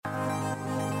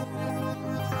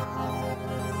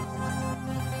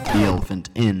The Elephant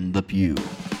in the Pew.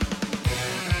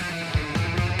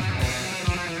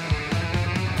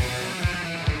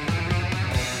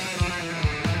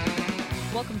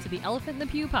 Welcome to the Elephant in the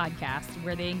Pew podcast,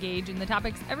 where they engage in the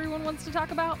topics everyone wants to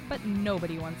talk about, but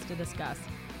nobody wants to discuss.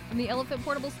 From the Elephant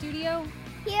Portable Studio,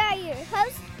 here are your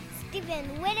hosts, Stephen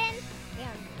Whitten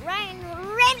and Ryan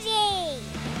Ramsey.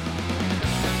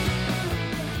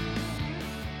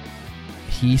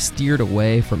 He steered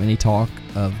away from any talk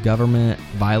of government,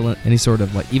 violence, any sort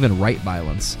of even right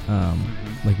violence,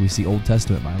 like we see Old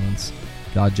Testament violence,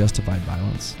 God-justified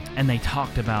violence. And they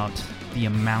talked about the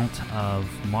amount of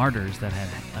martyrs that had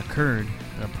occurred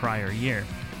the prior year.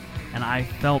 And I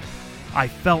felt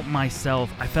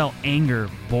anger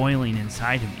boiling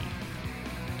inside of me.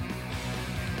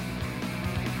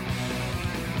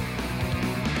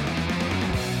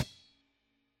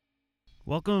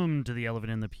 Welcome to the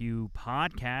Elephant in the Pew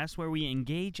podcast, where we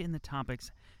engage in the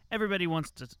topics everyone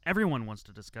wants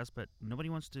to discuss, but nobody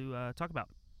wants to talk about.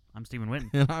 I'm Stephen Whitten.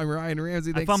 And I'm Ryan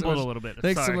Ramsey. I fumbled a little bit.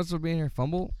 Thanks Sorry. so much for being here.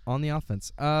 Fumble on the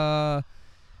offense. 5-yard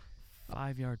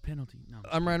penalty. No,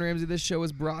 I'm Ryan Ramsey. This show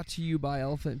is brought to you by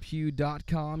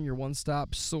elephantpew.com, your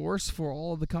one-stop source for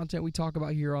all of the content we talk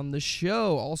about here on the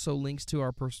show. Also, links to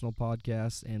our personal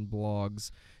podcasts and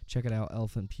blogs. Check it out,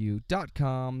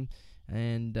 elephantpew.com.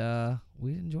 And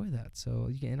we enjoy that. So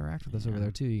you can interact with us over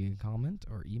there, too. You can comment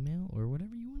or email or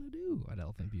whatever you want to do at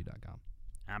elephantpew.com.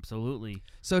 Absolutely.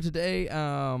 So today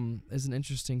is an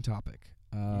interesting topic.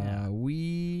 I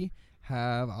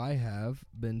have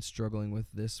been struggling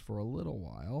with this for a little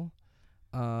while.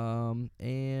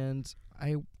 And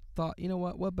I thought, you know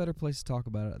what better place to talk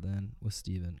about it than with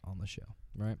Steven on the show,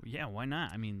 right? Yeah, why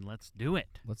not? I mean, let's do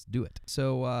it. Let's do it.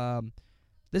 So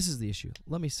this is the issue.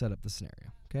 Let me set up the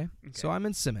scenario, okay? So I'm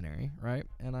in seminary, right?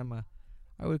 And I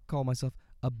would call myself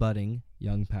a budding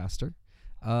young pastor.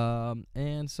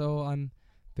 And so I'm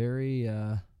very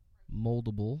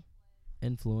moldable,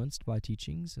 influenced by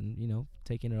teachings and,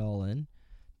 taking it all in,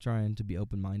 trying to be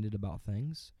open-minded about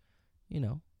things.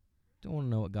 Don't want to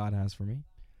know what God has for me.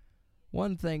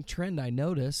 One trend I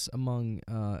notice among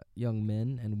young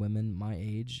men and women my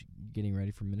age getting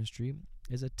ready for ministry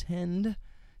is a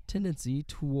tendency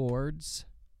towards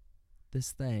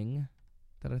this thing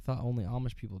that I thought only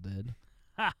Amish people did,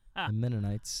 the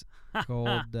Mennonites,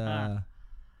 called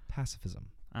Pacisfism.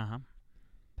 Uh-huh.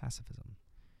 Pacisfism.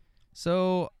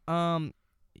 So, I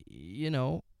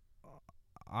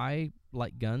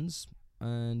like guns,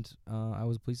 and I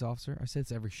was a police officer. I say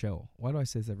this every show. Why do I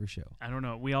say this every show? I don't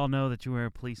know. We all know that you were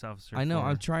a police officer. I know.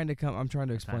 I'm trying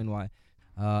to explain why.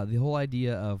 The whole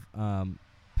idea of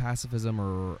pacifism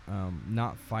or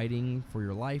not fighting for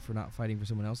your life or not fighting for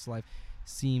someone else's life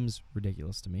seems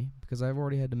ridiculous to me, because I've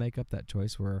already had to make up that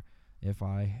choice where if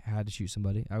I had to shoot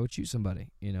somebody, I would shoot somebody,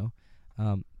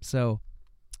 So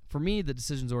for me, the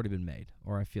decision's already been made,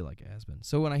 or I feel like it has been.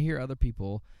 So when I hear other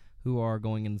people who are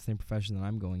going in the same profession that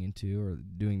I'm going into, or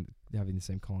having the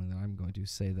same calling that I'm going to,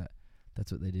 say that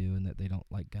that's what they do and that they don't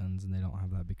like guns and they don't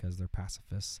have that because they're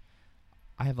pacifists,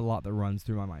 I have a lot that runs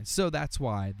through my mind. So that's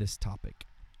why this topic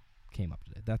came up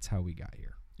today. That's how we got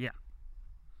here. Yeah.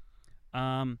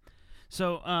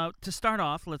 So to start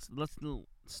off, let's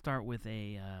start with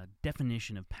a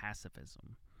definition of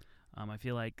pacifism. I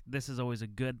feel like this is always a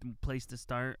good place to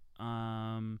start.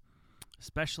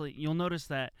 Especially, you'll notice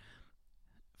that.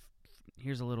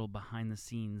 Here's a little behind the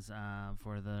scenes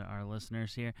for our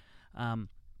listeners here.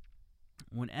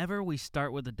 Whenever we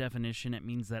start with a definition, it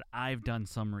means that I've done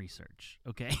some research.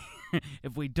 Okay,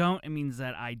 if we don't, it means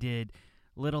that I did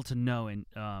little to no in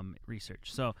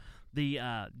research. So the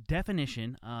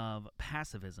definition of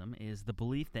pacifism is the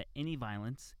belief that any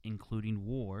violence, including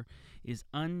war, is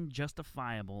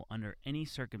unjustifiable under any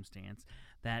circumstance,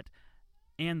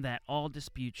 and that all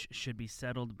disputes should be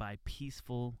settled by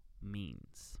peaceful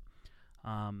means.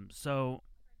 So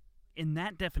in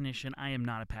that definition, I am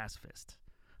not a pacifist.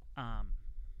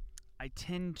 I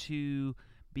tend to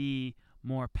be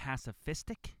more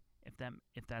pacifistic,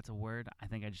 if that's a word. I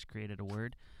think I just created a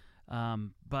word.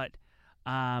 But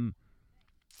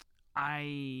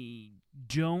I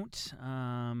don't.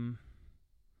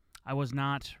 I was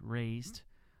not raised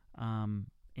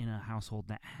in a household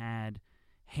that had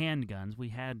handguns. We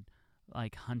had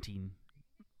hunting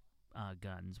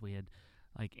guns. We had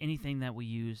anything that we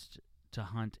used to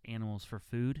hunt animals for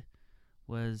food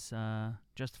was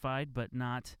justified, but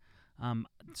not.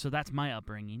 So that's my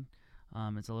upbringing.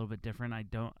 It's a little bit different.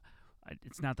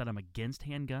 It's not that I'm against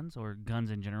handguns or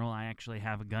guns in general. I actually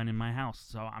have a gun in my house,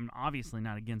 so I'm obviously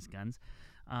not against guns.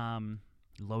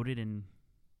 Loaded and,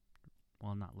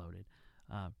 well, not loaded,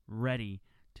 ready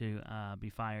to be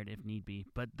fired if need be.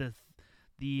 But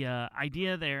the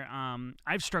idea there,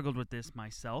 I've struggled with this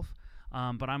myself,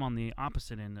 but I'm on the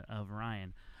opposite end of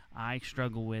Ryan. I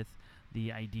struggle with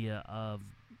the idea of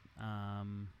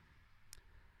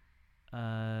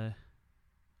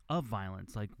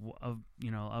violence, like of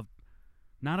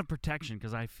not of protection,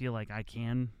 because I feel like I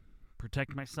can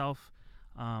protect myself.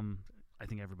 I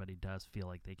think everybody does feel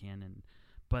like they can,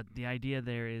 but the idea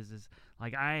there is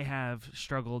like I have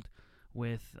struggled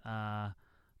with the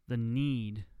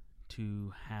need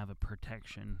to have a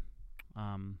protection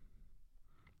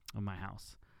of my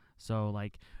house. So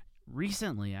like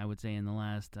recently, I would say in the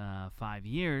last 5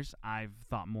 years, I've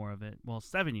thought more of it. Well,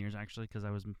 7 years actually, because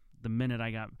I was the minute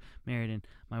I got married and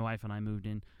my wife and I moved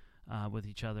in with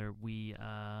each other,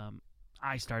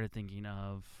 I started thinking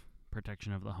of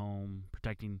protection of the home,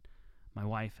 protecting my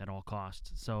wife at all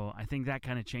costs. So I think that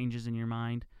kind of changes in your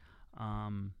mind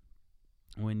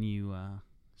when you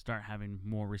start having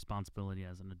more responsibility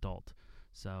as an adult.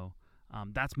 So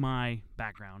that's my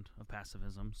background of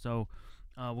pacifism. So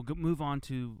we'll move on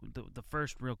to the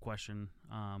first real question,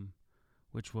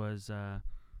 which was,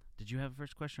 did you have a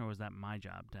first question, or was that my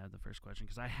job to have the first question?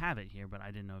 Because I have it here, but I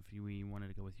didn't know if we wanted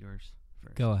to go with yours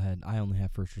first. Go ahead. I only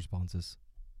have first responses.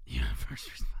 You have first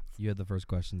response. You had the first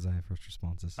questions. I have first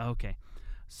responses. Okay.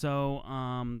 So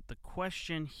the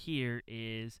question here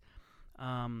is,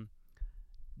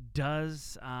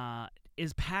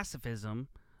 is pacifism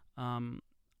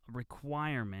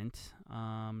requirement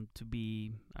to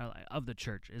be of the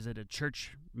church? Is it a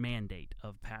church mandate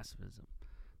of pacifism?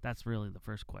 That's really the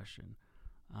first question.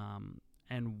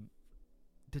 And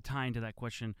to tie into that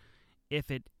question, if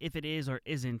it is or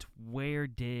isn't, where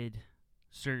did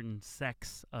certain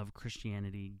sects of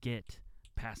Christianity get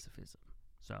pacifism?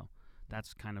 So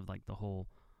that's kind of like the whole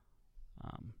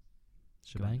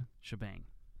Shebang? Shebang.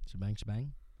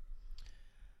 Shebang?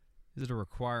 Is it a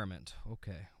requirement?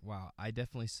 Okay. Wow. I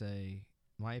definitely say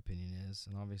my opinion is,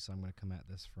 and obviously I'm going to come at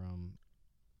this from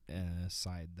a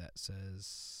side that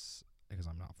says, because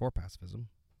I'm not for pacifism,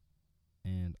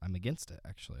 and I'm against it,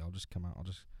 actually. I'll just come out. I'll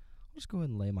just go ahead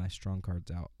and lay my strong cards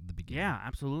out at the beginning. Yeah,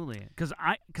 absolutely. Because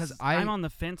I'm on the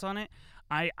fence on it.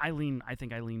 I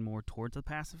think I lean more towards the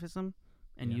pacifism,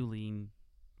 and you lean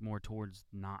more towards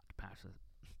not pacifism.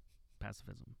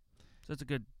 So it's a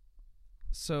good.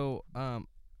 So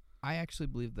I actually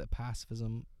believe that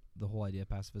pacifism, the whole idea of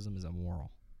pacifism, is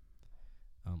immoral.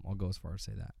 I'll go as far as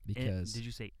say that, because did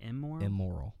you say immoral?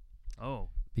 Immoral. Oh.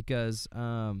 Because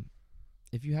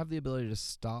if you have the ability to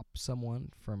stop someone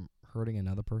from hurting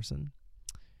another person,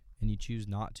 and you choose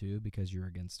not to because you're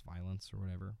against violence or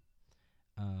whatever,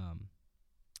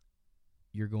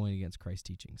 you're going against Christ's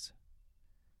teachings.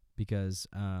 Because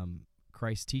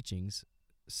Christ's teachings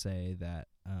say that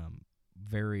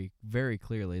very, very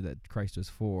clearly that Christ was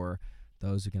for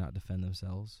those who cannot defend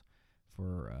themselves,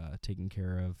 for taking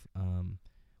care of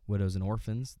widows and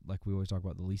orphans, like we always talk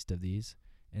about, the least of these.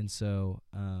 And so,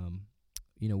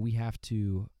 we have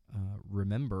to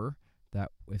remember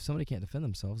that if somebody can't defend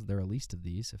themselves, they're a least of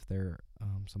these. If they're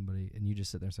somebody, and you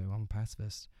just sit there and say, well, I'm a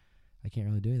pacifist, I can't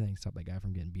really do anything to stop that guy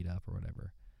from getting beat up or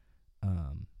whatever.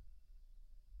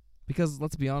 Because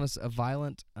let's be honest, a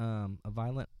violent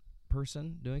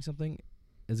person doing something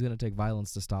is going to take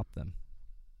violence to stop them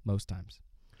most times.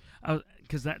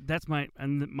 Because that's my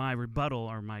rebuttal,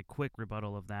 or my quick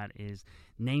rebuttal of that is,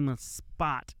 name a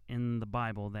spot in the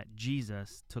Bible that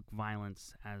Jesus took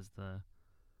violence as the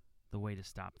way to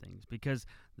stop things. Because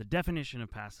the definition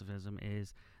of pacifism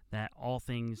is that all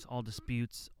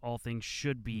disputes, all things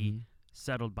should be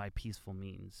settled by peaceful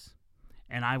means.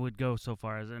 And I would go so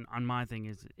far as, on my thing,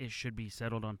 is it should be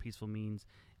settled on peaceful means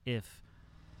if,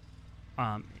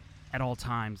 at all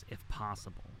times, if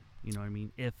possible. You know what I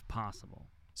mean? If possible.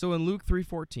 So in Luke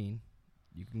 3:14,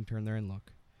 you can turn there and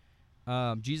look.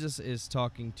 Jesus is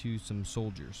talking to some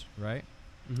soldiers, right?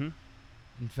 Mm-hmm.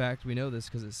 In fact, we know this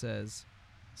because it says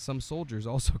some soldiers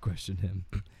also questioned him.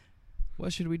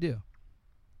 What should we do?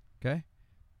 Okay?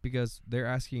 Because they're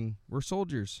asking, we're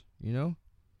soldiers,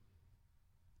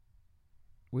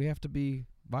 We have to be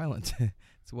violent.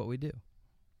 It's what we do.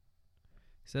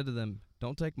 He said to them,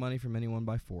 don't take money from anyone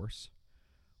by force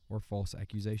or false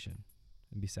accusation,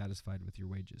 and be satisfied with your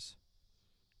wages.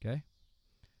 Okay?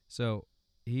 So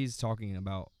he's talking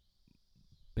about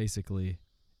basically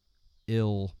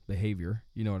ill behavior.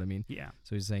 You know what I mean? Yeah.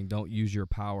 So he's saying don't use your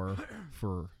power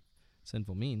for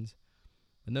sinful means.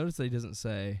 But notice that he doesn't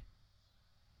say,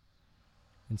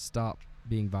 and stop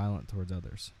being violent towards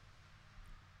others.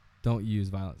 Don't use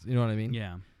violence. You know what I mean?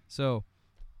 Yeah. So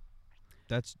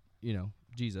that's,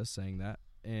 Jesus saying that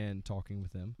and talking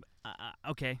with him.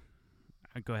 Okay.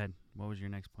 Go ahead. What was your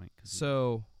next point?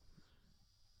 So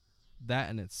that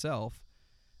in itself,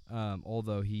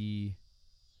 although he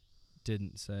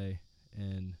didn't say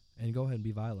and go ahead and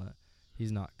be violent,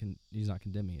 he's not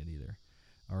condemning it either,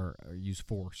 or use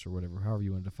force or whatever, however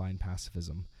you want to define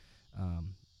pacifism.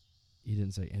 He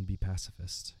didn't say and be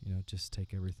pacifist, just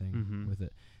take everything with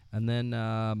it. And then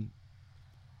of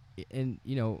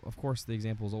course the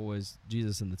example is always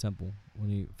Jesus in the temple when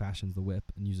he fashions the whip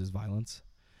and uses violence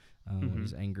when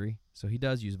he's angry. So he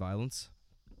does use violence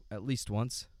at least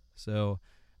once. So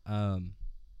that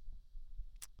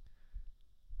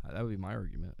would be my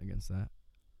argument against that.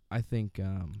 I think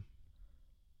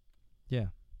yeah.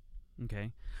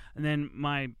 Okay. And then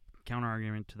my counter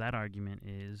argument to that argument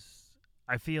is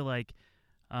I feel like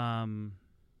bringing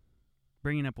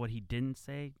up what he didn't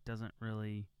say doesn't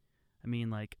really,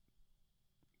 that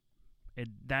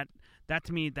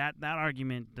to me, that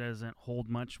argument doesn't hold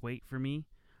much weight for me.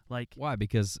 Like, why?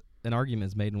 Because an argument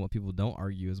is made in what people don't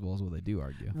argue as well as what they do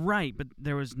argue. Right, but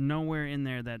there was nowhere in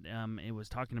there that it was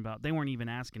talking about, they weren't even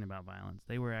asking about violence.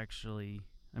 They were actually,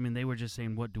 they were just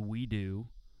saying, what do we do,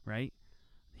 right?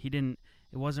 It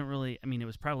wasn't really, it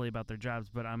was probably about their jobs,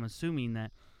 but I'm assuming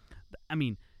that,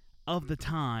 of the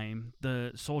time,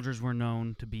 the soldiers were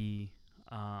known to be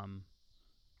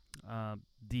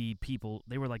the people,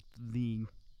 they were like the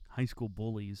high school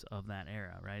bullies of that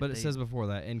era, right? But it says before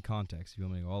that, in context, if you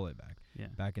want me to go all the way back,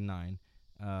 back in 9,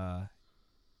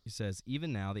 it says,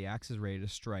 even now the axe is ready to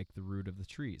strike the root of the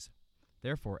trees.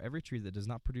 Therefore, every tree that does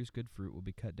not produce good fruit will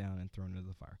be cut down and thrown into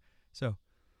the fire. So,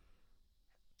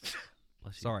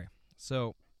 sorry.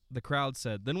 So, the crowd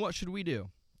said, then what should we do?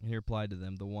 And he replied to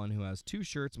them, the one who has 2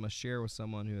 shirts must share with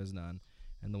someone who has none,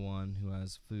 and the one who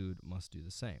has food must do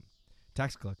the same.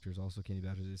 Tax collectors also came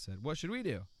about as they said, what should we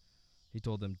do? He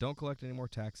told them, don't collect any more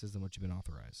taxes than what you've been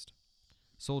authorized.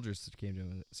 Soldiers came to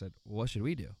him and said, well, what should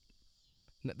we do?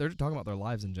 They're talking about their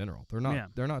lives in general.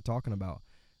 They're not talking about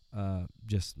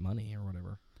just money or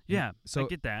whatever. Yeah, so I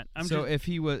get that.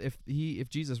 If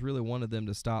Jesus really wanted them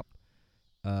to stop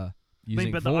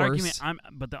using force,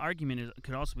 the argument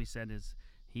could also be said is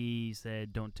he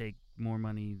said, don't take more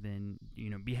money than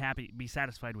be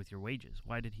satisfied with your wages.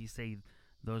 Why did he say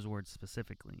those words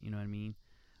specifically? You know what I mean?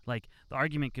 Like, the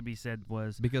argument could be said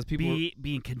was because people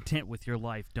being content with your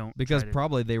life. Because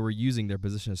probably they were using their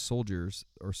position as soldiers,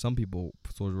 or some people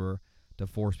soldiers were, to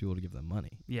force people to give them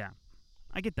money. Yeah,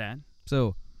 I get that.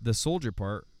 So the soldier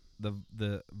part,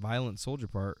 the violent soldier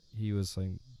part, he was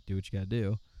saying, do what you got to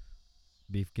do,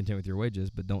 be content with your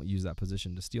wages, but don't use that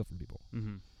position to steal from people.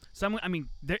 Mm-hmm. So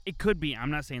it could be.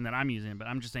 I'm not saying that I'm using it, but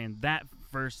I'm just saying that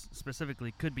verse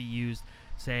specifically could be used.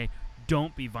 Say,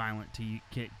 don't be violent to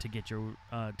get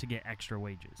extra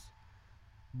wages.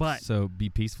 But so be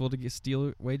peaceful to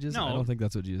steal wages. No, I don't think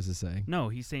that's what Jesus is saying. No,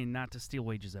 he's saying not to steal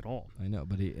wages at all. I know,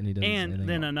 but he doesn't. And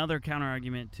then another counter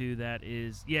argument to that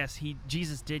is, yes,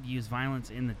 Jesus did use violence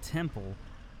in the temple,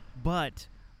 but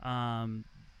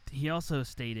he also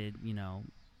stated,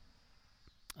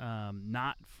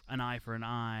 not an eye for an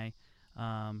eye,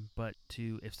 but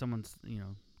if someone's,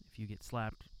 if you get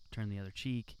slapped, turn the other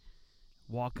cheek,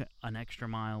 walk an extra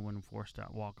mile when forced to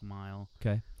walk a mile.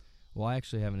 Okay. Well, I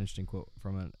actually have an interesting quote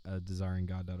from a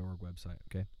desiringgod.org website,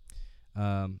 okay?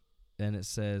 And it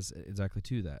says exactly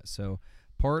to that. So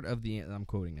I'm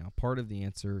quoting now, part of the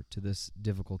answer to this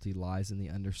difficulty lies in the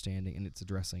understanding, and it's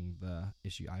addressing the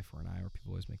issue eye for an eye, where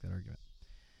people always make that argument.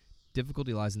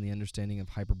 Difficulty lies in the understanding of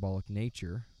hyperbolic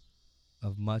nature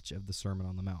of much of the Sermon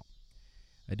on the Mount.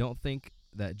 I don't think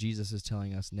that Jesus is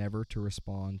telling us never to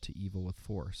respond to evil with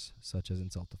force, such as in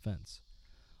self-defense,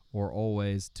 or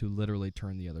always to literally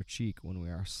turn the other cheek when we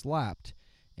are slapped,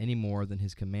 any more than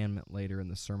his commandment later in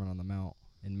the Sermon on the Mount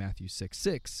in Matthew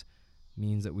 6:6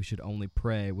 means that we should only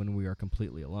pray when we are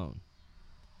completely alone.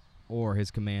 Or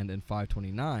his command in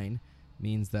 5:29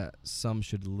 means that some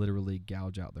should literally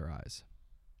gouge out their eyes.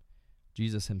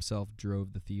 Jesus himself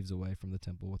drove the thieves away from the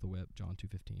temple with a whip, John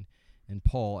 2:15, and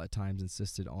Paul at times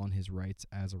insisted on his rights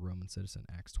as a Roman citizen,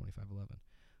 Acts 25:11.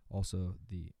 Also,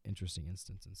 the interesting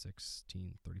instance in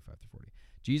 16:35-40.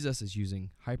 Jesus is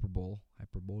using hyperbole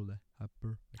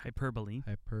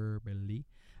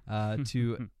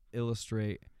to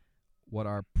illustrate what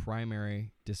our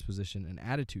primary disposition and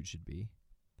attitude should be,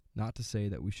 not to say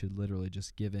that we should literally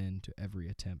just give in to every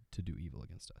attempt to do evil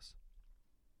against us.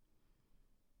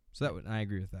 So I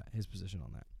agree with that, his position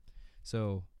on that.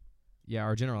 So, yeah,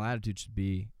 our general attitude should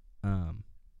be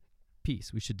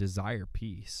peace. We should desire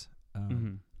peace.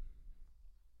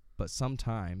 But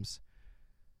sometimes,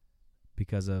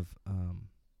 because of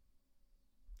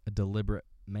a deliberate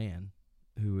man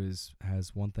who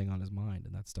has one thing on his mind,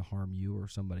 and that's to harm you or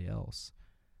somebody else,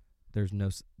 there's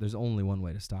only one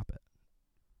way to stop it.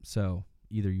 So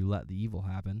either you let the evil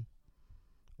happen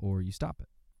or you stop it.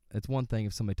 It's one thing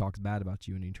if somebody talks bad about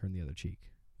you and you turn the other cheek.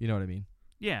 You know what I mean?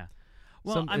 Yeah.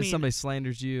 Well, If somebody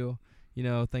slanders you,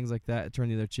 things like that, turn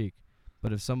the other cheek.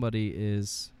 But if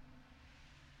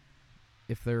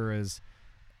there is,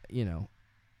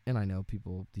 and I know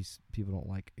these people don't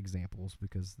like examples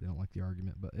because they don't like the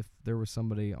argument, but if there was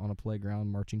somebody on a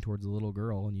playground marching towards a little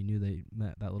girl and you knew they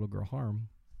meant that little girl harm,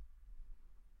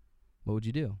 what would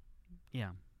you do? Yeah.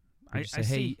 Would you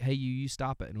say, hey, you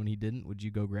stop it. And when he didn't, would you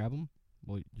go grab him?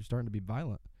 Well, you're starting to be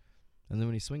violent. And then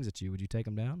when he swings at you, would you take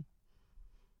him down?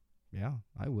 Yeah,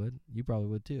 I would. You probably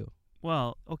would too.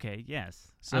 Well, okay,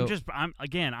 yes. So I'm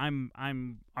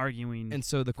arguing. And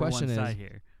so the for question one is, side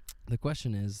here. the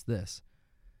question is this.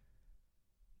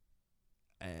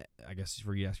 I guess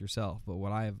for you to ask yourself, but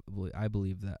what I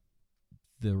believe that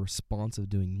the response of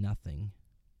doing nothing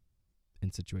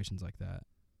in situations like that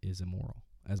is immoral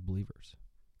as believers,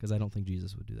 because I don't think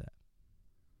Jesus would do that.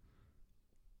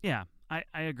 Yeah, I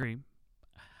agree.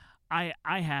 I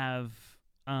have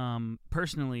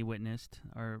personally witnessed,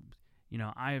 or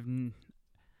I'm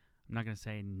not going to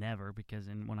say never, because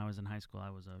when I was in high school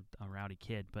I was a rowdy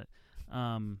kid, but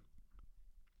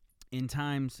in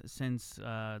times since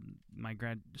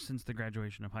since the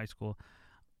graduation of high school,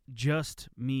 just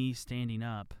me standing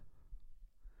up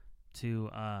to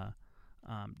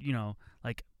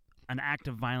like an act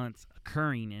of violence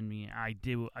occurring in me, I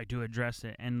do address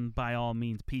it, and by all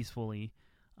means peacefully.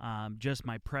 Just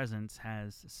my presence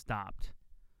has stopped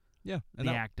and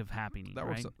the act of happening. That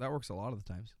right? That works a lot of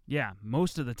the times. Yeah,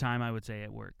 most of the time I would say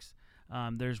it works.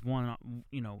 There's one,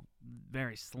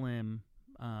 very slim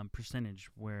percentage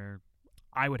where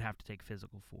I would have to take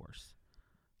physical force.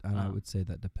 And I would say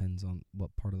that depends on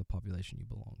what part of the population you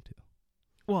belong to.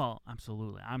 Well,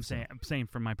 absolutely. I'm saying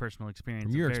from my personal experience,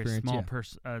 from your a very experience,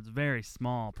 small very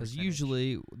small because percentage.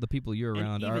 usually the people you're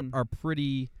around are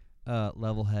pretty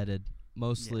level-headed,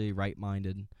 mostly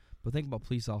right-minded. But think about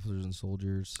police officers and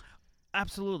soldiers.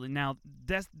 Absolutely. Now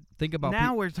think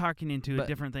about we're talking into a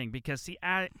different thing, because see,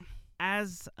 wait.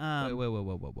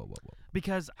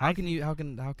 Because how can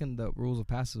the rules of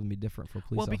pacifism be different for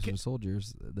police officers and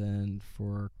soldiers than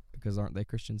for, because aren't they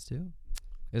Christians too?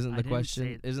 Isn't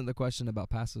the question about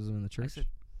pacifism in the church?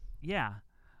 Yeah,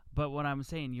 but what I'm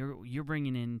saying, you're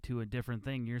bringing into a different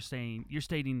thing. You're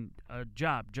stating a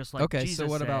job, just like Jesus so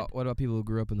what said. about people who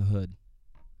grew up in the hood?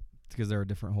 Because they're a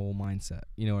different whole mindset.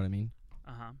 You know what I mean?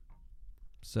 Uh-huh.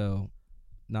 So,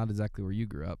 not exactly where you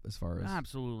grew up, as far as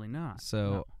absolutely not.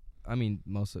 So, no. I mean,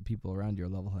 most of the people around you are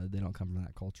level-headed. They don't come from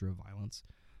that culture of violence.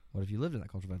 What if you lived in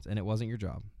that culture of violence and it wasn't your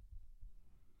job?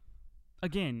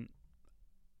 Again,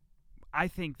 I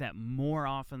think that more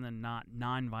often than not,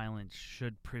 nonviolence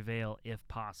should prevail if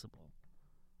possible.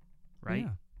 Right?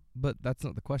 Yeah, but that's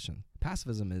not the question.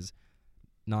 Pacifism is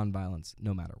nonviolence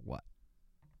no matter what.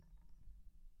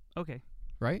 Okay.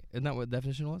 Right? Isn't that what the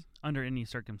definition was? Under any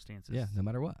circumstances. Yeah, no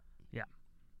matter what. Yeah.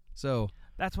 So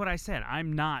that's what I said.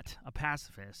 I'm not a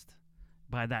pacifist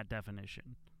by that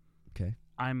definition. Okay.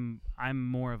 I'm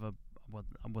more of a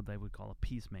what they would call a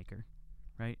peacemaker,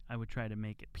 right? I would try to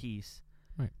make it peace,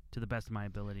 right, to the best of my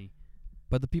ability.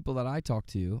 But the people that I talk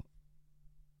to,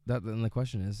 then the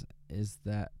question is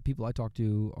that people I talk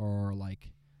to are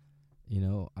like,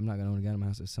 I'm not going to own a gun in my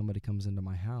house. If somebody comes into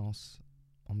my house,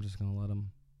 I'm just going to let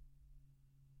them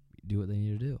do what they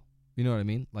need to do. You know what I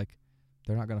mean? Like,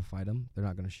 they're not going to fight them. They're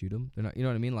not going to shoot them. They're not, you know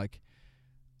what I mean? Like,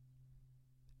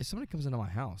 if somebody comes into my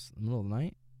house in the middle of the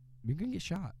night, you're going to get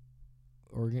shot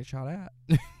or get shot at.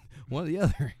 One or the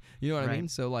other. You know what I mean?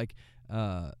 So, like,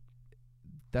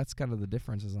 that's kind of the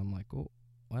difference is I'm like, oh,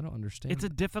 I don't understand. It's a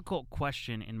difficult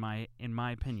question in my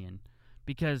opinion,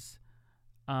 because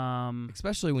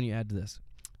especially when you add to this.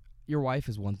 Your wife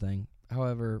is one thing.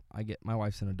 However, my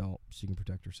wife's an adult. She can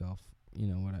protect herself. You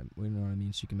know what I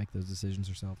mean? She can make those decisions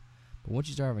herself. But once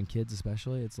you start having kids,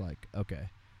 especially, it's like, okay,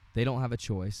 they don't have a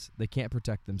choice. They can't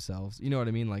protect themselves. You know what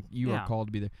I mean? Like, you are called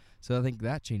to be there. So I think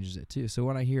that changes it too. So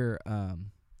when I hear,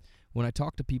 when I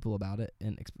talk to people about it,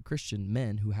 and Christian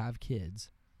men who have kids,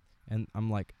 and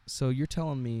I'm like, so you're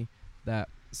telling me that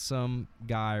some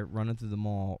guy running through the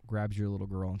mall grabs your little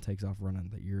girl and takes off running,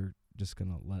 that you're just going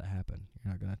to let it happen?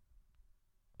 You're not going to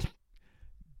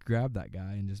grab that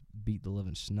guy and just beat the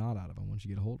living snot out of him once you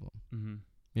get a hold of him. Mm-hmm.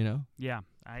 You know? Yeah,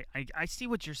 I see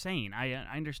what you're saying. I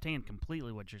understand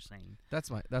completely what you're saying.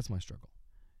 That's my struggle.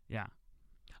 Yeah,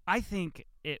 I think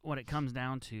what it comes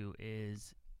down to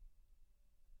is,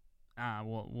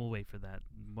 we'll wait for that.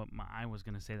 I was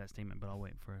going to say that statement, but I'll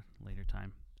wait for a later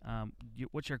time.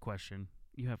 What's your question?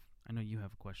 I know you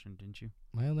have a question, didn't you?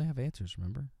 I only have answers.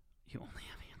 Remember? You only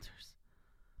have answers.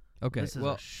 Okay, This is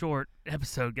well, a short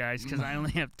episode, guys, because I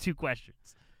only have 2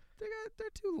 questions. they're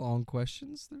 2 long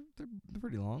questions. They're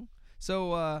pretty long.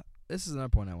 So this is another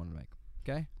point I want to make.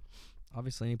 Okay,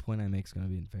 obviously any point I make is going to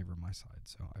be in favor of my side.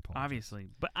 So I apologize. Obviously.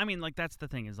 But, I mean, like, that's the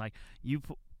thing is, like, you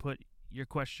put your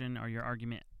question or your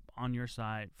argument on your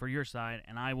side, for your side,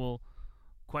 and I will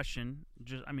question.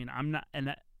 I'm not,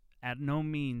 and at no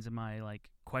means am I, like,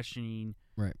 questioning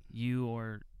Right. you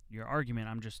or your argument.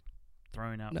 I'm just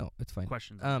throwing out No, it's fine.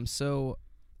 questions. So,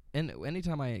 and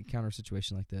anytime I encounter a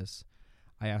situation like this,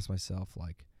 I ask myself,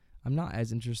 like, I'm not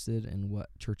as interested in what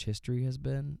church history has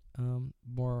been.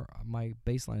 More, my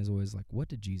baseline is always like, what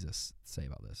did Jesus say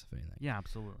about this, if anything? Yeah,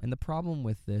 absolutely. And the problem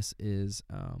with this is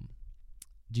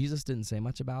Jesus didn't say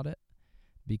much about it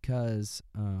because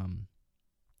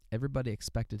everybody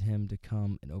expected him to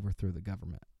come and overthrow the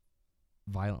government,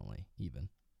 violently even,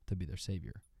 to be their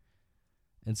savior.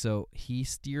 And so he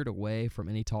steered away from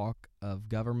any talk of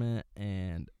government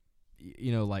and,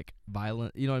 like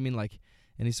violent, you know what I mean? Like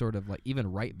any sort of like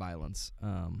even right violence,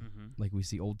 like we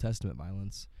see Old Testament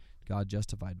violence, God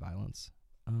justified violence.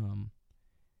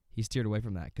 He steered away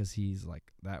from that because he's like,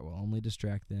 that will only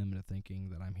distract them into thinking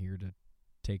that I'm here to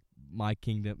take my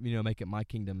kingdom, make it my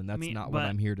kingdom, and that's not what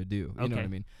I'm here to do. You know what I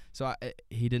mean? So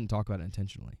he didn't talk about it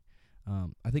intentionally.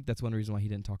 I think that's one reason why he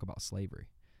didn't talk about slavery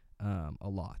a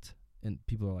lot. And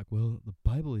people are like, well, the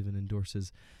Bible even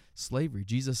endorses slavery.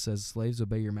 Jesus says slaves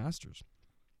obey your masters.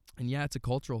 And yeah, it's a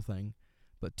cultural thing.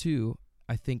 But 2,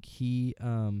 I think he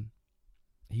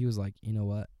was like, you know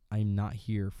what? I'm not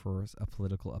here for a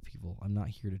political upheaval. I'm not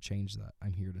here to change that.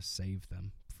 I'm here to save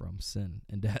them from sin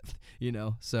and death,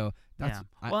 So that's...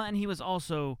 Yeah. And he was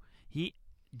also...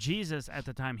 Jesus, at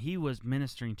the time, he was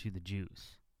ministering to the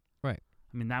Jews. Right.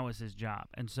 I mean, that was his job.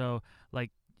 And so, like,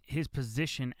 his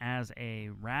position as a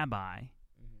rabbi,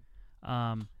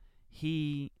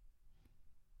 he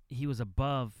was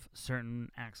above certain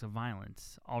acts of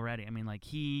violence already. I mean, like,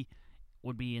 he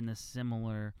would be in the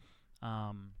similar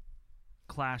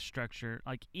class structure,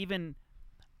 like even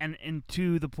and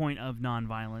to the point of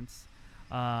nonviolence,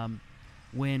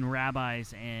 when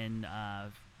rabbis and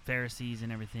Pharisees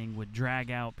and everything would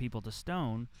drag out people to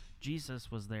stone,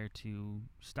 Jesus was there to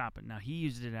stop it. Now, he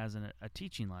used it as a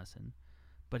teaching lesson,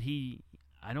 but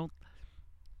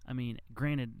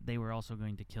granted, they were also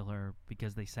going to kill her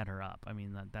because they set her up. I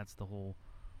mean, that's the whole,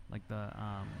 like the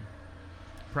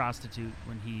prostitute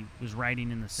when he was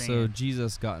writing in the sand. So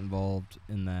Jesus got involved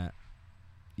in that,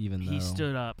 even though he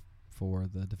stood up for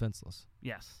the defenseless.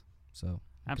 Yes. So okay.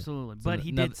 Absolutely, So but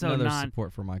he did so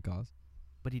support for my cause.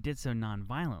 But he did so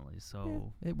non-violently.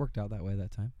 So it worked out that way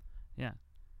that time. Yeah.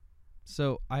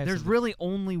 So there's really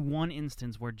only one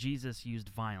instance where Jesus used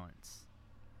violence.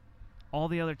 All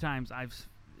the other times I've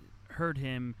heard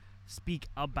him speak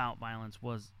about violence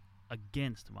was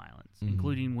against violence,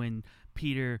 including when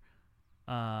Peter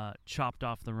chopped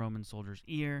off the Roman soldier's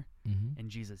ear, and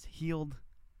Jesus healed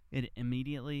it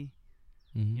immediately.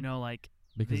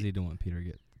 Because he didn't want Peter to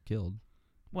get killed.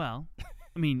 Well,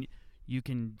 I mean, you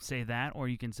can say that, or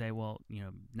you can say, well,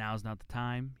 now's not the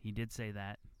time. He did say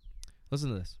that. Listen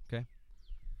to this, okay?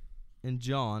 In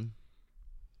John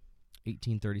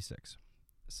 18:36, it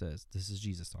says, this is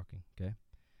Jesus talking, okay?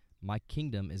 My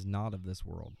kingdom is not of this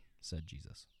world, said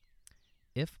Jesus.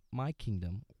 If my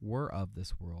kingdom were of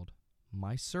this world,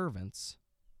 my servants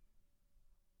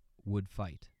would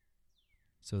fight,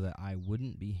 so that I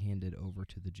wouldn't be handed over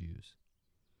to the Jews.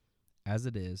 As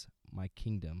it is, my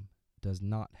kingdom does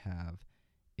not have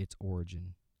its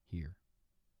origin here.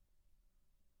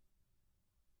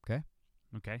 Okay?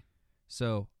 Okay.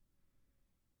 So,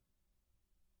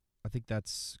 I think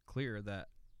that's clear that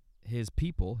his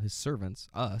people, his servants,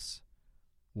 us,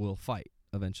 will fight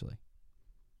eventually.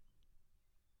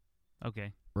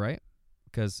 Okay. Right?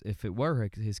 Because if it were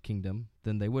his kingdom,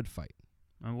 then they would fight.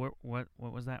 What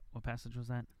was that? What passage was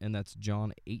that? And that's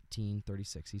John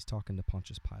 18:36. He's talking to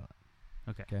Pontius Pilate.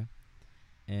 Okay.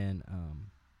 And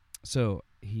so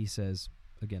he says,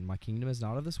 again, my kingdom is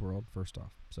not of this world, first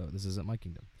off. So this isn't my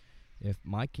kingdom. If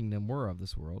my kingdom were of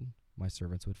this world, my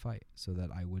servants would fight, so that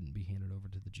I wouldn't be handed over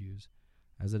to the Jews.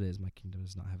 As it is, my kingdom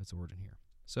does not have its origin here.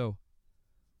 So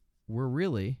we're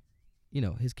really,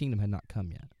 his kingdom had not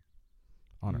come yet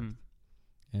on earth.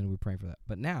 And we're praying for that.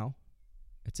 But now,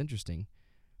 it's interesting,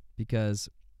 because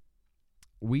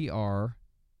we are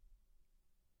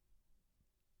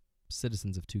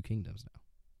citizens of 2 kingdoms now.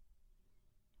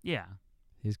 Yeah.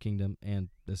 His kingdom and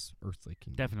this earthly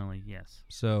kingdom. Definitely, yes.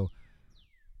 So,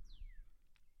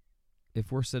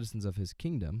 if we're citizens of his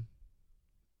kingdom,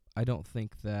 I don't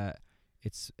think that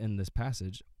it's in this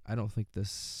passage, I don't think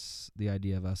the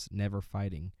idea of us never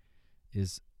fighting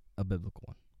is a biblical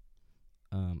one.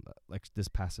 like this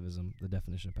pacifism, the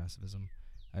definition of pacifism,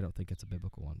 I don't think it's a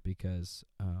biblical one because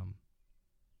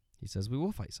he says we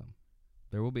will fight some.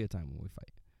 There will be a time when we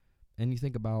fight. And you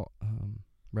think about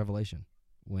Revelation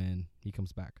when he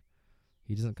comes back.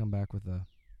 He doesn't come back with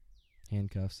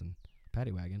handcuffs and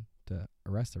paddy wagon to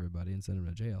arrest everybody and send them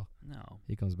to jail. No.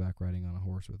 He comes back riding on a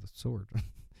horse with a sword.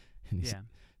 And Yeah.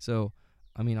 So,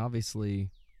 I mean, obviously,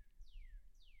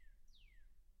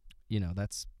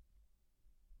 that's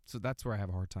where I have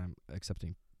a hard time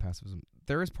accepting pacifism.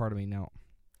 There is part of me now,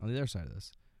 on the other side of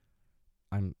this,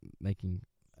 I'm making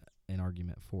an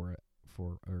argument for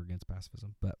or against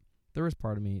pacifism, but there is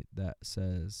part of me that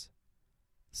says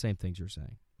the same things you're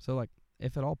saying. So, like,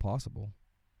 if at all possible,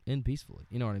 end peacefully.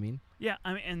 You know what I mean? Yeah,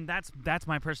 I mean, and that's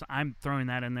my personal. I'm throwing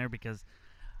that in there because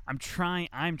I'm trying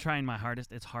my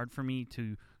hardest. It's hard for me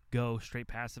to go straight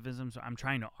pacifism, so I'm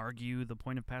trying to argue the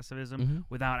point of pacifism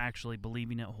without actually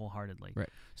believing it wholeheartedly. Right.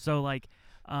 So, like,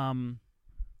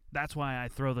 that's why I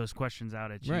throw those questions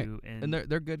out at right. you. And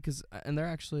they're good and they're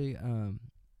actually.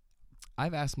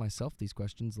 I've asked myself these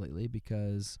questions lately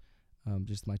because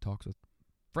just my talks with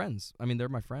friends. I mean, they're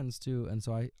my friends too, and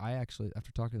so I actually,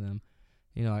 after talking to them,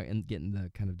 I get in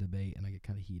the kind of debate and I get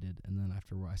kind of heated, and then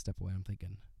after a while I step away and I'm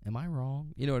thinking, am I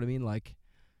wrong? You know what I mean? Like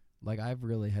I've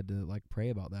really had to like pray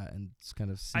about that and just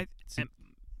kind of seek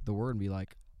the word and be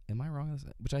like, am I wrong?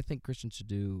 Which I think Christians should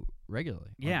do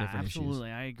regularly. Yeah, on different absolutely.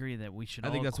 issues. I agree that we should.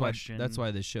 I think question. that's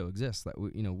why this show exists. That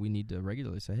we need to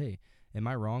regularly say, hey, am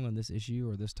I wrong on this issue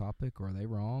or this topic, or are they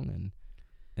wrong?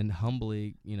 And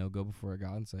humbly, go before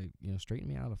God and say, straighten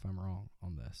me out if I'm wrong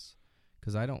on this,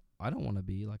 because I don't want to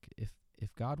be like,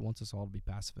 if God wants us all to be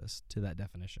pacifists to that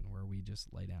definition where we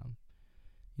just lay down,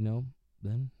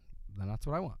 then that's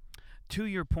what I want. To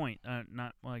your point,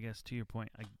 I guess to your point,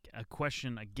 a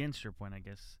question against your point, I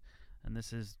guess, and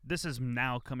this is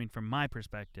now coming from my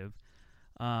perspective.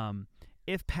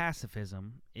 If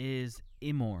pacifism is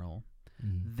immoral,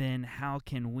 then how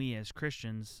can we as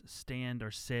Christians stand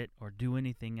or sit or do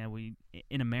anything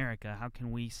in America? How can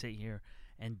we sit here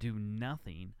and do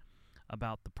nothing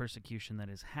about the persecution that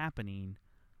is happening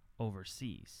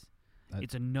overseas?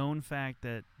 It's a known fact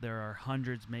that there are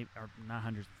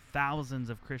thousands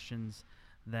of Christians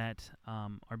that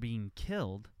are being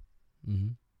killed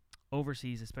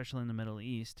overseas, especially in the Middle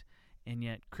East, and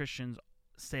yet Christians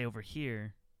say over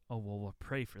here, oh, well, we'll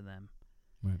pray for them.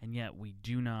 Right. And yet we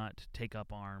do not take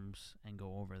up arms and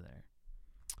go over there.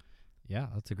 Yeah,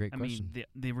 that's a great question. I mean,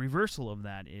 the reversal of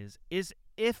that is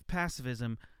if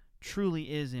pacifism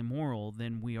truly is immoral,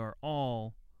 then we are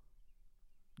all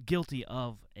guilty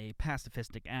of a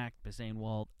pacifistic act by saying,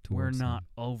 well, we're not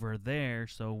over there,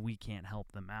 so we can't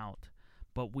help them out.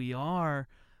 But we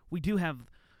do have,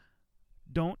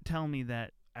 don't tell me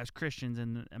that as Christians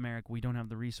in America, we don't have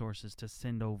the resources to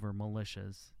send over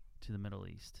militias to the Middle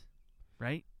East.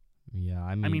 Right? Yeah,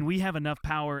 I mean, we have enough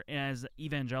power as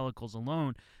evangelicals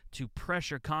alone to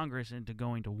pressure Congress into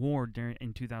going to war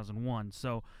in 2001.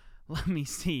 So, let me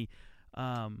see.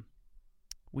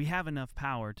 We have enough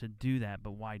power to do that,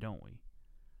 but why don't we?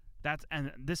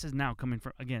 And this is now coming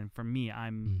from me.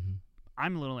 I'm a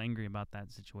little angry about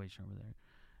that situation over there,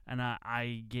 and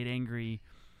I get angry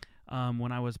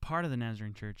when I was part of the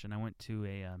Nazarene Church and I went to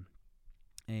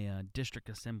a district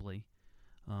assembly.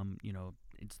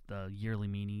 It's the yearly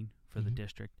meeting for the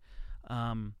district,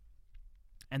 and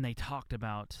they talked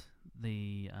about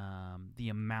the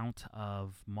amount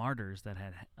of martyrs that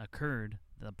had occurred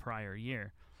the prior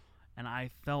year, and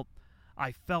I felt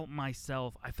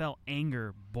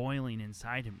anger boiling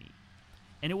inside of me,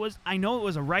 and I know it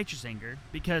was a righteous anger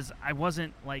because I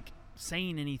wasn't like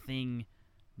saying anything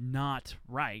not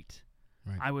right.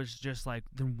 I was just like,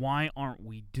 then why aren't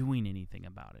we doing anything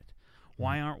about it?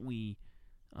 Why aren't we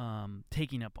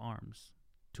taking up arms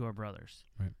to our brothers?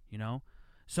 Right.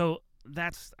 So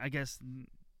that's, I guess,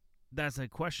 that's a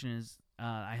question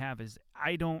I have is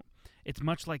it's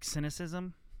much like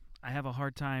cynicism. I have a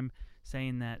hard time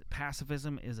saying that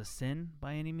pacifism is a sin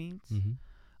by any means.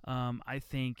 I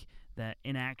think that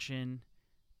inaction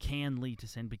can lead to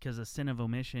sin because a sin of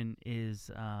omission is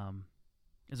a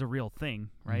real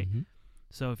thing, right?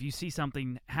 So if you see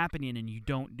something happening and you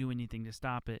don't do anything to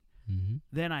stop it,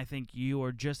 then I think you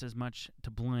are just as much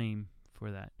to blame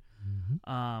for that.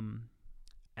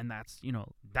 And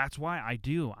that's why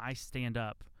I stand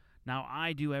up. Now,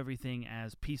 I do everything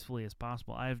as peacefully as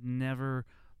possible. I've never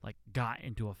got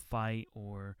into a fight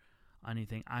or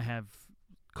anything. I have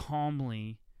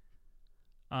calmly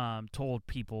told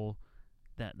people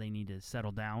that they need to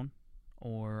settle down,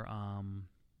 or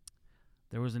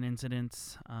there was an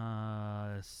incident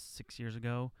 6 years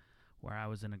ago where I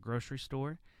was in a grocery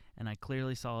store, and I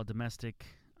clearly saw a domestic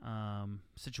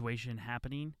situation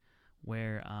happening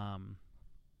where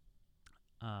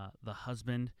the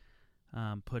husband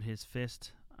put his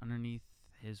fist underneath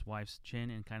his wife's chin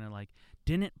and kind of like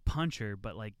didn't punch her,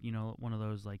 but like, you know, one of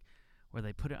those like where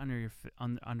they put it under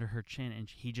under her chin, and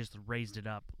he just raised it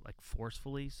up like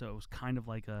forcefully, so it was kind of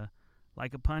like a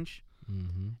punch.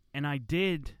 Mm-hmm. And I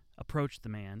did approach the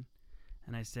man,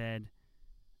 and I said,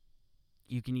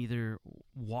 "You can either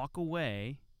walk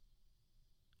away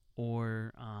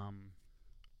or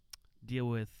deal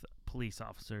with police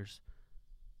officers."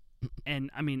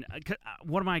 And I mean,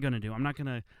 what am I going to do? I'm not going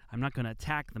to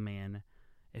attack the man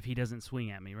if he doesn't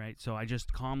swing at me, right? So I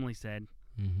just calmly said,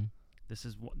 Mm-hmm.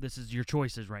 This is your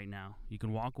choices right now. You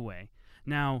can walk away.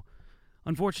 Now,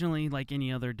 unfortunately, like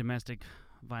any other domestic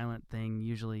violent thing,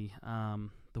 usually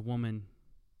the woman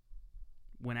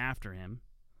went after him,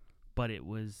 but it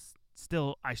was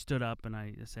still, I stood up and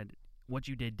I said, what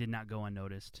you did not go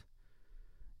unnoticed.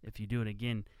 If you do it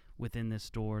again within this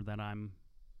store,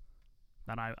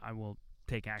 I will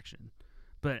take action.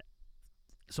 But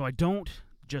so I don't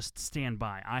just stand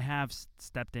by. I have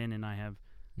stepped in and I have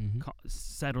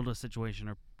settled a situation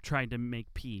or tried to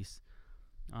make peace,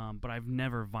 but I've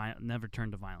never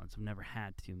turned to violence. I've never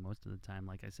had to. Most of the time,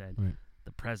 like I said,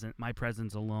 Right. my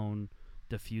presence alone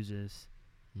diffuses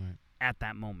Right. at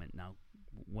that moment. Now,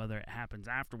 whether it happens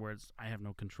afterwards, I have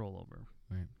no control over.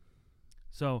 Right.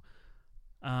 So,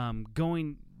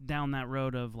 going down that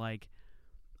road of like,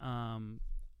 I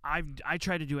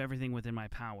try to do everything within my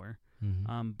power,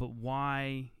 Mm-hmm. but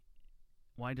why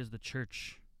does the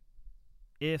church,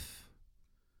 and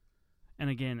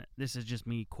again, this is just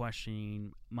me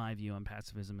questioning my view on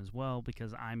pacifism as well,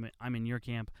 because I'm in your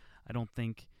camp. I don't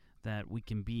think that we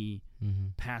can be Mm-hmm.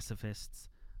 pacifists.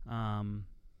 I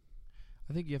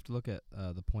think you have to look at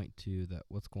the point too that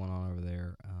what's going on over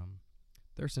there.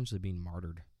 They're essentially being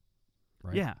martyred,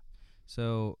 right? Yeah.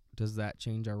 So does that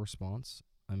change our response?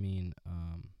 I mean,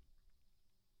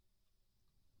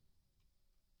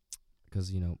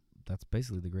 because that's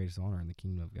basically the greatest honor in the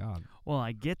kingdom of God. Well,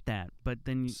 I get that, but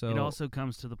then it So- also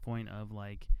comes to the point of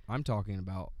like, I'm talking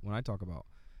about when I talk about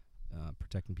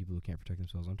protecting people who can't protect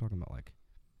themselves. I'm talking about like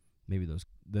maybe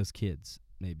those kids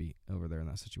maybe over there in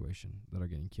that situation that are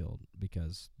getting killed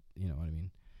because you know what I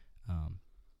mean.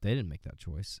 They didn't make that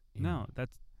choice. you know.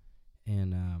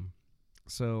 And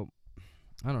so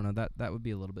I don't know, that would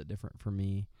be a little bit different for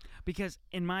me. because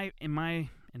in my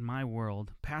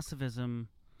world, pacifism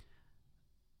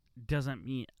doesn't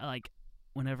mean like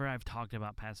whenever I've talked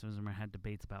about pacifism or had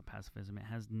debates about pacifism, it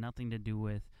has nothing to do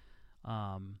with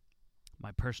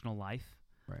my personal life.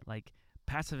 Right. Like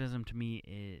pacifism to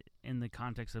me, in the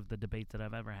context of the debates that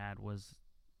I've ever had, was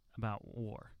about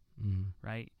war. Mm-hmm.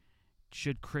 Right?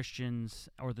 Should Christians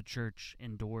or the church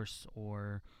endorse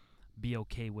or be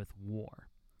okay with war?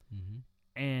 Mm-hmm.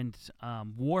 And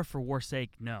war for war's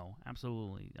sake, no,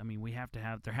 absolutely. I mean,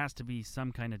 there has to be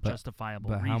some kind of justifiable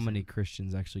But reason. how many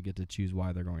Christians actually get to choose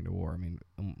why they're going to war? I mean,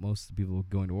 most of the people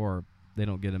going to war, they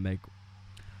don't get to make.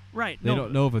 Right. They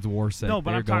don't know if it's war's sake. No,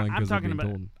 but they're I'm going 'cause they're talking being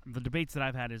about told. the debates that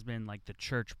I've had has been like the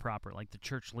church proper, like the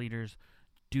church leaders.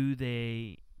 Do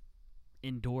they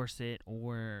endorse it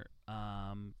or,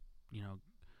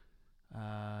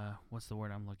 what's the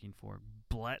word I'm looking for?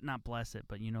 Not bless it,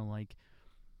 but like,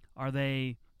 are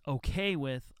they okay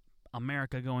with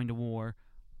America going to war?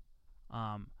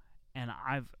 And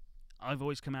I've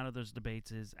always come out of those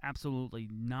debates is absolutely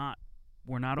not.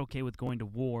 We're not okay with going to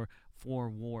war for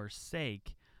war's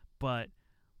sake. But,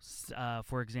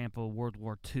 for example, World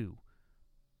War II,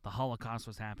 the Holocaust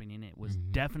was happening. It was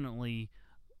definitely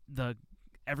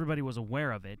everybody was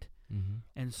aware of it. Mm-hmm.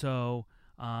 And so,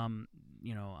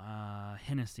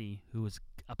 Hennessy, who was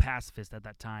a pacifist at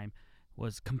that time,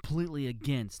 was completely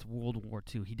against World War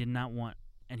II. He did not want,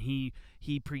 and he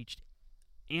preached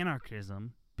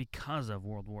anarchism because of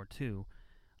World War II.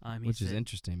 Which is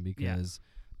interesting because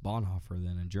Bonhoeffer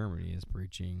then in Germany is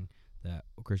preaching that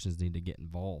Christians need to get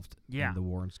involved in the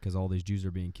war because all these Jews are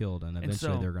being killed and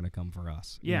eventually they're going to come for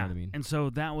us. You know what I mean? And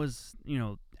so that was,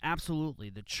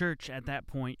 absolutely, the church at that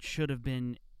point should have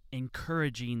been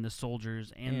encouraging the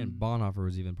soldiers. And Bonhoeffer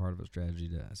was even part of a strategy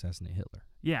to assassinate Hitler.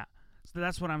 Yeah. So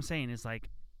that's what I'm saying. It's like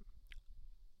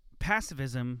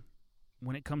pacifism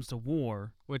when it comes to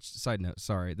war. Which, side note,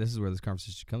 sorry, this is where this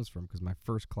conversation comes from because my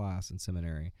first class in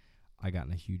seminary, I got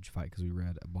in a huge fight because we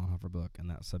read a Bonhoeffer book and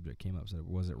that subject came up. Said,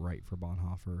 was it right for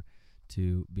Bonhoeffer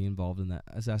to be involved in that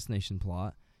assassination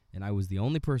plot? And I was the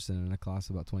only person in a class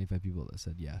of about 25 people that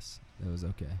said yes, it was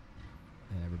okay.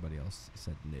 And everybody else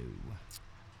said no.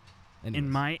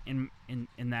 Anyways.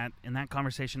 In that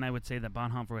conversation, I would say that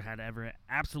Bonhoeffer had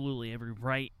absolutely every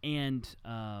right and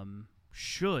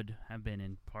should have been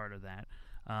in part of that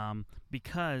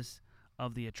because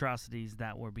of the atrocities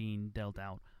that were being dealt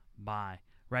out by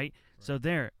right. So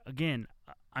there again,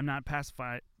 I'm not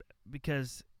pacified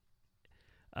because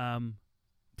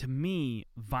to me,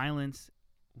 violence,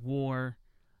 war,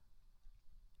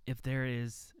 if there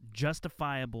is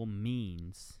justifiable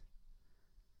means,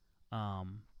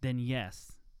 then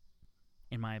yes,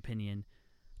 in my opinion,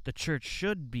 the church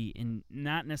should be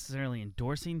not necessarily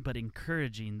endorsing, but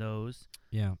encouraging those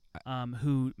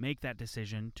who make that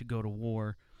decision to go to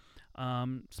war. I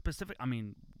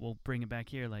mean, we'll bring it back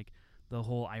here, like the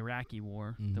whole Iraqi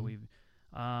war that we've.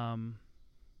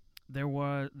 There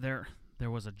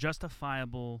was a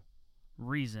justifiable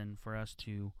reason for us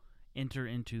to enter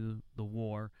into the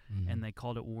war, and they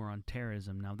called it war on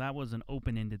terrorism. Now, that was an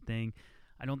open-ended thing.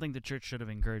 I don't think the church should have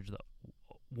encouraged the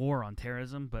war on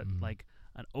terrorism, but like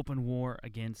an open war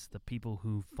against the people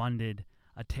who funded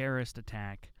a terrorist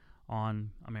attack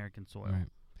on American soil.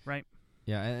 Right?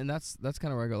 Yeah, and that's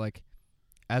kind of where I go. Like,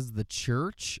 as the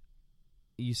church,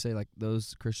 you say like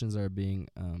those Christians are being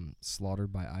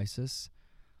slaughtered by ISIS.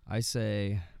 I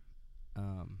say,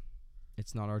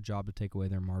 it's not our job to take away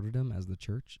their martyrdom as the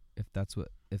church. If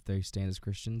they stand as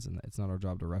Christians, and it's not our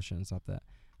job to rush in and stop that.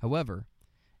 However,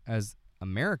 as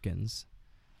Americans,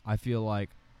 I feel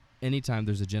like anytime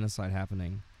there's a genocide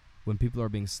happening, when people are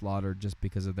being slaughtered just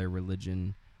because of their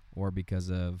religion or because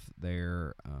of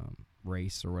their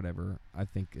race or whatever, I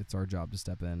think it's our job to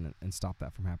step in and stop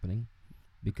that from happening,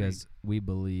 because we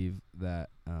believe that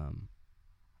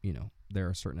there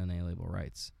are certain inalienable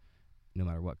rights no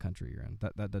matter what country you're in.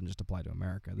 That doesn't just apply to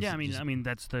America. The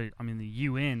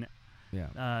UN.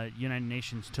 Yeah. United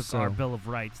Nations took our Bill of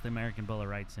Rights, the American Bill of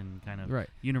Rights, and kind of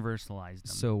universalized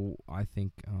them. So I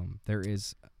think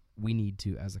we need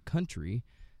to, as a country,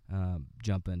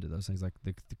 jump into those things, like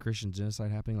the Christian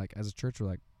genocide happening. Like, as a church, we're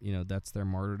like, that's their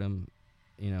martyrdom.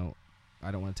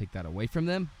 I don't want to take that away from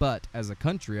them. But as a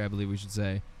country, I believe we should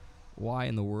say, why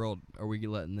in the world are we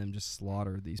letting them just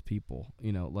slaughter these people?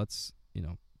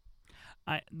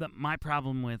 My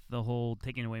problem with the whole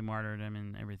taking away martyrdom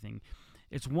and everything,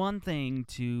 it's one thing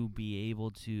to be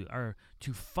able to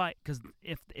fight, because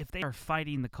if they are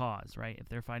fighting the cause, right? If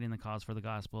they're fighting the cause for the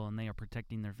gospel and they are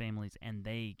protecting their families and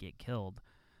they get killed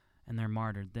and they're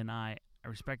martyred, then I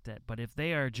respect that. But if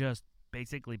they are just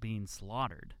basically being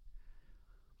slaughtered,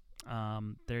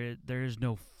 there is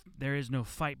no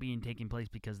fight being taking place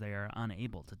because they are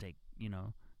unable to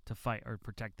to fight or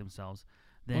protect themselves.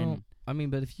 Then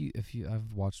but if you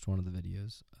I've watched one of the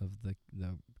videos of the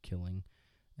killing,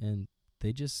 and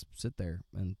they just sit there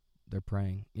and they're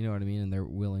praying, you know what I mean, and they're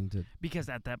willing to, because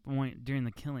at that point during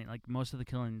the killing, like most of the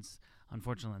killings,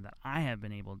 unfortunately, that I have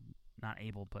been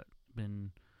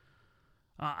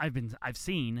I've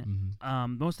seen,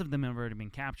 most of them have already been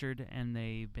captured, and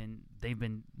they've been.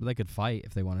 They could fight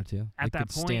if they wanted to. At they that could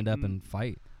point, stand up and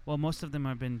fight. Well, most of them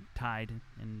have been tied,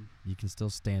 and you can still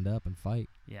stand up and fight.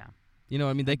 Yeah. You know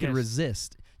what I mean? They could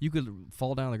resist. You could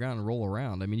fall down on the ground and roll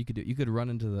around. I mean, you could run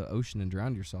into the ocean and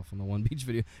drown yourself on the one beach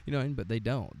video. You know what I mean? But they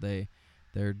don't.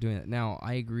 They're doing it. Now,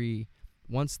 I agree.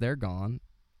 Once they're gone,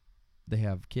 they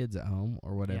have kids at home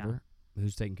or whatever. Yeah.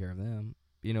 Who's taking care of them?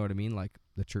 You know what I mean? Like,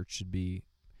 the church should be.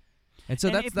 And so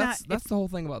that's the whole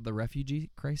thing about the refugee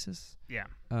crisis. Yeah.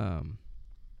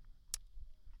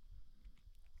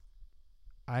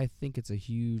 I think it's a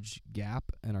huge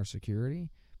gap in our security,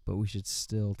 but we should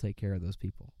still take care of those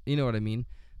people. You know what I mean?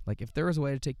 Like, if there was a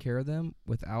way to take care of them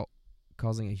without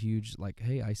causing a huge, like,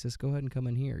 hey, ISIS, go ahead and come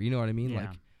in here. You know what I mean? Yeah.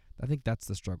 Like, I think that's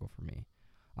the struggle for me.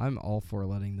 I'm all for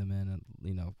letting them in and,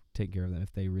 take care of them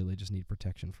if they really just need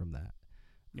protection from that.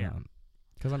 Yeah.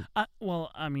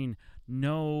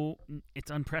 No,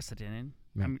 it's unprecedented.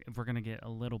 Yeah. If we're going to get a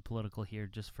little political here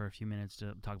just for a few minutes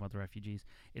to talk about the refugees,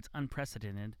 it's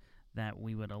unprecedented that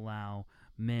we would allow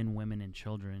men, women, and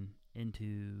children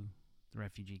into the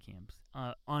refugee camps.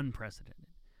 Unprecedented.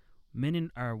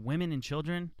 Women and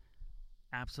children,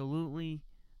 absolutely.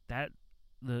 That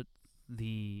the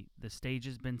stage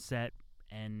has been set,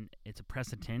 and it's a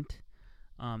precedent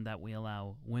that we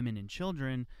allow women and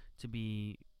children to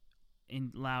be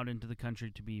allowed into the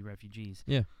country to be refugees.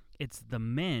 Yeah. It's the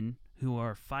men who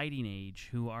are fighting age,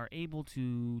 who are able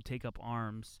to take up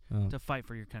arms to fight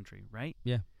for your country, right?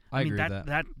 Yeah. I agree with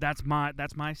that. That's my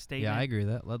statement. Yeah, I agree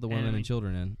with that. Let the women and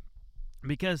children in.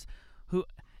 Because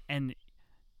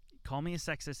call me a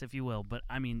sexist if you will, but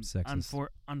I mean,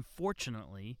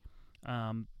 unfortunately,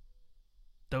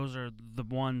 those are the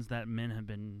ones that men have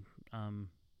been,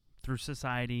 through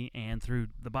society and through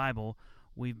the Bible,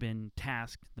 we've been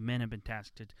tasked, the men have been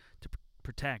tasked to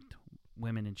protect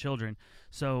women and children.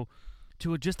 So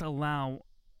to just allow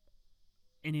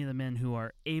any of the men who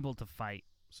are able to fight.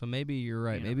 So maybe you're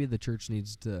right. You know. Maybe the church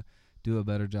needs to do a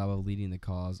better job of leading the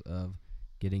cause of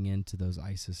getting into those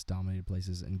ISIS-dominated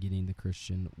places and getting the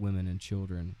Christian women and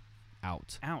children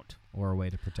out. Or a way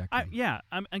to protect them.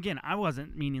 Again, I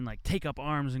wasn't meaning like take up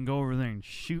arms and go over there and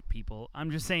shoot people.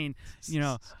 I'm just saying,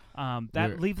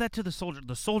 leave that to the soldiers.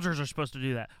 The soldiers are supposed to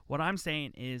do that. What I'm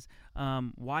saying is,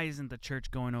 why isn't the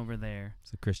church going over there?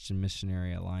 It's the Christian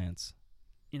Missionary Alliance.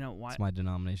 Why? It's my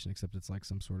denomination, except it's like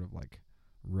some sort of like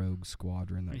rogue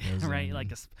squadron that goes right, in.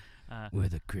 like we're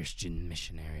the Christian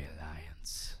Missionary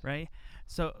Alliance. Right.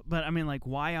 So, but I mean, like,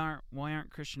 why aren't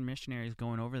Christian missionaries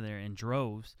going over there in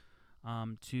droves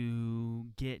to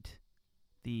get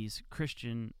these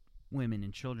Christian women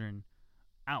and children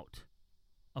out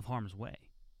of harm's way?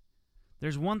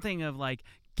 There's one thing of like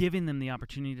giving them the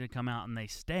opportunity to come out and they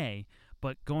stay,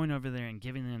 but going over there and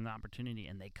giving them the opportunity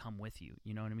and they come with you.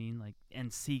 You know what I mean? Like,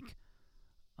 and seek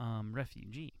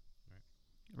refuge.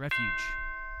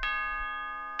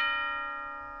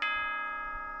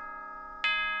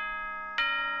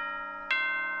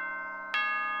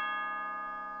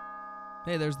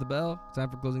 Hey, there's the bell.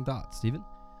 Time for closing thoughts. Steven?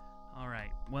 All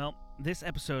right. Well, this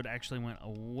episode actually went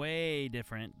way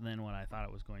different than what I thought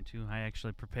it was going to. I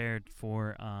actually prepared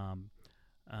for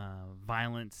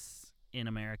violence in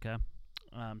America.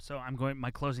 So my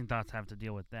closing thoughts have to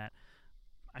deal with that.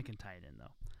 I can tie it in,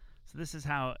 though. So this is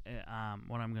how,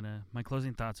 my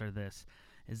closing thoughts are this,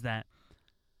 is that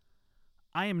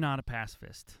I am not a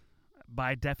pacifist.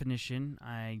 By definition,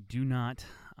 I do not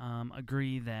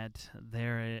agree that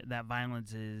that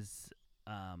violence is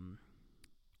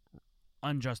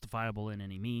unjustifiable in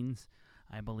any means.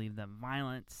 I believe that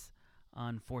violence,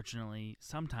 unfortunately,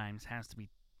 sometimes has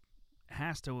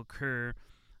to occur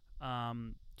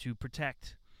to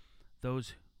protect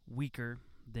those weaker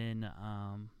than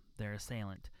their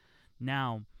assailant.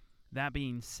 Now, that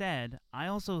being said, I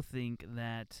also think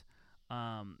that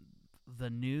the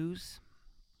news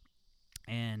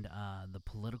and the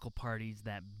political parties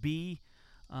that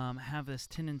have this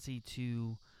tendency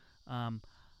to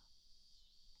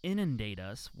inundate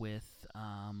us with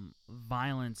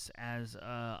violence as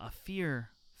a fear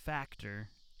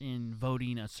factor in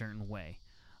voting a certain way,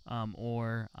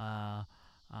 or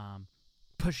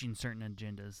pushing certain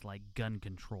agendas like gun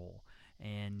control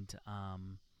and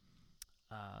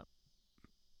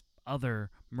other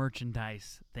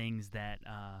merchandise things that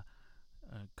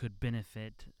could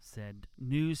benefit said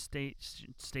news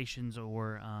stations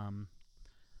or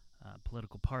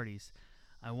political parties.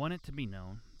 I want it to be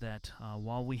known that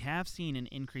while we have seen an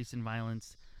increase in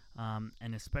violence,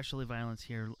 and especially violence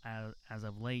here as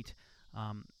of late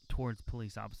towards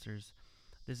police officers,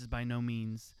 this is by no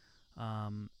means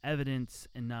evidence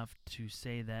enough to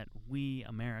say that we,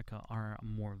 America, are a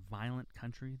more violent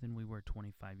country than we were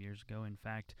 25 years ago. In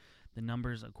fact, the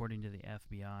numbers, according to the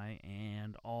FBI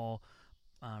and all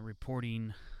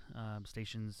reporting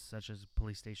stations such as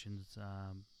police stations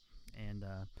and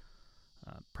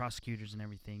prosecutors and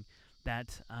everything,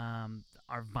 that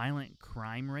our violent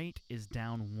crime rate is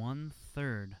down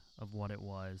 1/3 of what it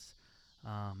was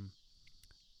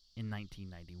in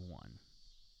 1991.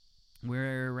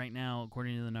 We're right now,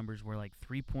 according to the numbers, we're like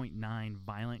 3.9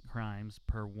 violent crimes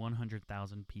per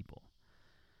 100,000 people.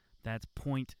 That's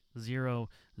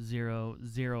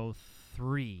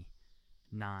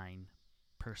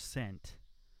 0.00039%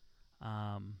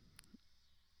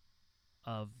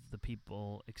 of the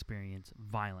people experience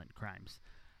violent crimes.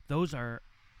 Those are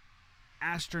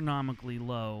astronomically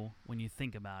low when you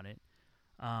think about it.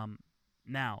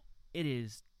 Now, it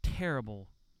is terrible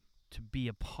to be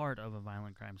a part of a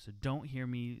violent crime, so don't hear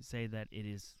me say that it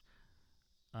is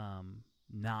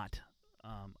not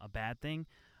a bad thing.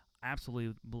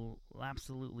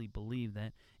 Absolutely believe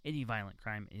that any violent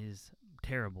crime is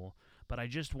terrible, but I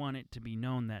just want it to be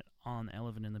known that on the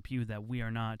Elephant in the Pew that we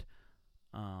are not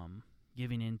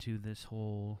giving into this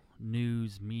whole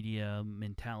news media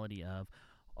mentality of,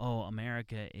 oh,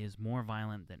 America is more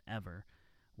violent than ever,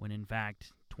 when in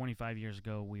fact 25 years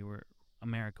ago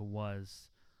America was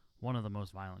one of the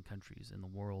most violent countries in the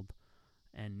world,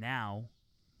 and now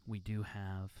we do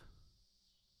have,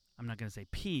 I'm not going to say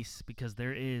peace because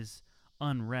there is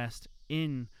unrest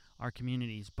in our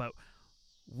communities, but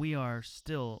we are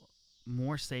still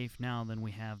more safe now than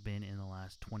we have been in the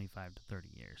last 25 to 30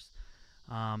 years.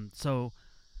 So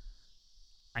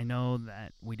I know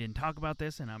that we didn't talk about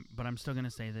this, but I'm still going to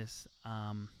say this.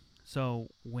 So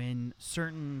when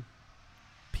certain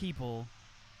people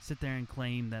sit there and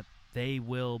claim that they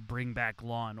will bring back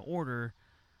law and order,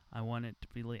 I want it to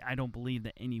be. I don't believe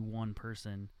that any one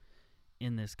person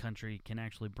in this country can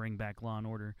actually bring back law and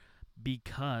order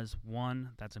because,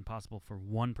 one, that's impossible for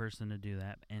one person to do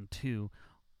that, and two,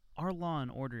 our law and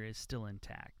order is still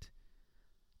intact.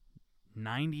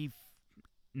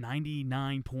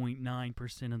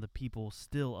 99.9% of the people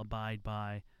still abide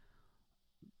by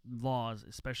laws,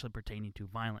 especially pertaining to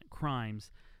violent crimes,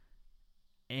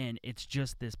 and it's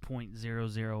just this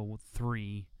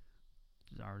 0.003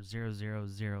 or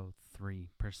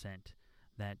 0.0003%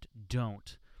 that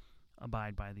don't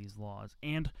abide by these laws.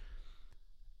 And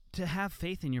to have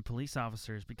faith in your police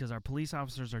officers, because our police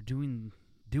officers are doing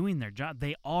their job.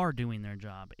 They are doing their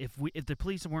job. If the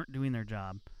police weren't doing their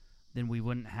job, then we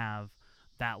wouldn't have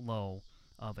that low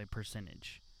of a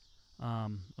percentage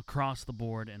across the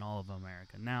board in all of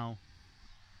America. Now,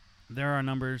 there are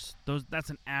numbers. That's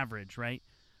an average, right?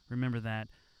 Remember that.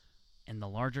 In the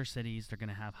larger cities, they're going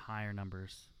to have higher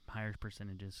numbers, higher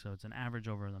percentages. So it's an average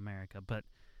over America. But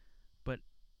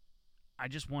I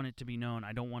just want it to be known.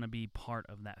 I don't want to be part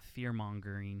of that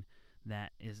fear-mongering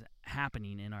that is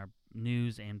happening in our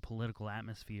news and political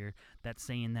atmosphere that's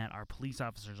saying that our police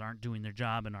officers aren't doing their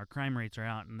job and our crime rates are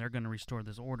out and they're going to restore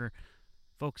this order.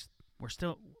 Folks, we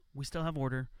still have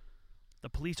order. The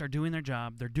police are doing their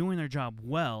job. They're doing their job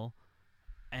well,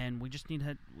 and we just need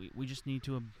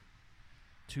to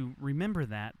remember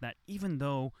that even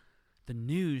though the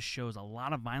news shows a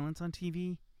lot of violence on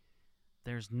TV,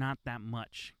 there's not that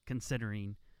much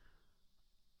considering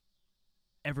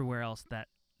everywhere else that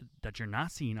you're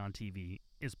not seeing on TV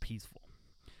is peaceful.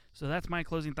 So that's my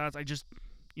closing thoughts. I just,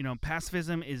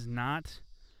 pacifism is not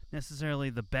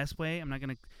necessarily the best way. I'm not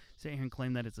going to sit here and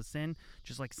claim that it's a sin.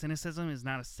 Just like cynicism is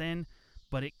not a sin,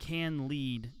 but it can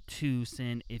lead to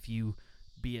sin if you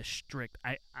be a strict.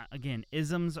 Again,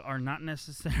 isms are not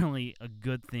necessarily a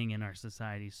good thing in our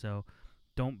society, so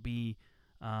don't be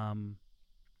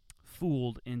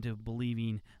fooled into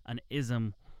believing an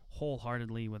ism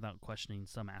wholeheartedly without questioning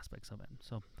some aspects of it.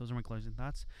 So those are my closing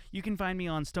thoughts. You can find me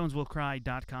on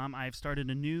stoneswillcry.com. I've started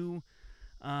a new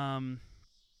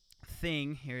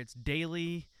thing here. It's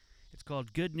daily. It's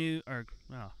called Good News, I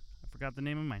forgot the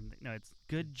name of mine. No, it's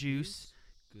Good Juice,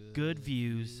 Good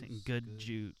Views, and Good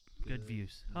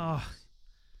Views. Oh,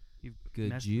 you've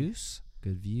Good juice,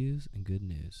 good views, and good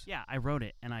news. Yeah, I wrote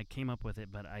it, and I came up with it,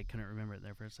 but I couldn't remember it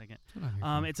there for a second.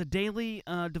 It's It's a daily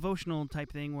devotional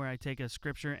type thing where I take a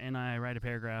scripture and I write a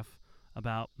paragraph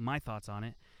about my thoughts on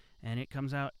it, and it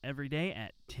comes out every day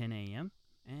at 10 a.m.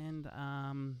 And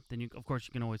then, of course,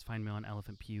 you can always find me on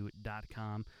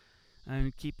elephantpew.com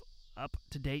and keep up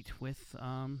to date with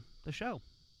the show.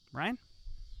 Ryan?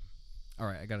 All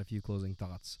right, I got a few closing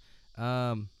thoughts.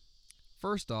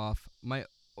 First off, my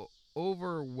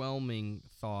overwhelming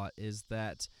thought is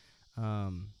that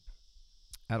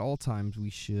at all times we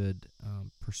should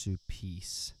pursue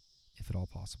peace, if at all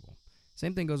possible.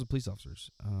 Same thing goes with police officers.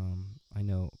 I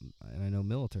know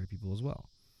military people as well.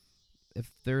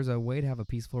 If there's a way to have a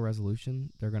peaceful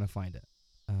resolution, they're going to find it,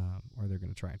 or they're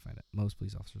going to try and find it. Most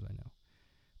police officers I know.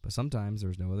 But sometimes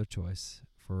there's no other choice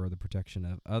for the protection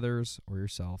of others or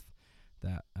yourself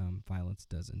that violence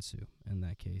does ensue. In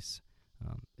that case,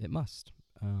 it must.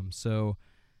 So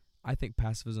I think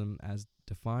pacifism as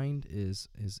defined is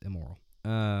immoral,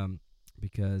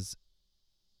 because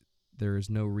there is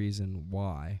no reason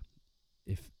why,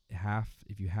 if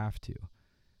you have to,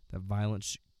 that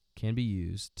violence can be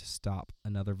used to stop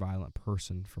another violent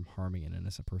person from harming an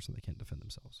innocent person that can't defend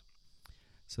themselves.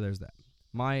 So there's that.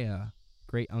 My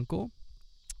great uncle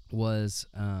was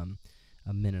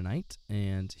a Mennonite,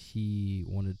 and he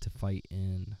wanted to fight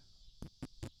in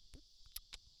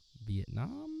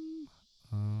Vietnam,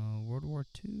 World War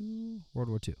II,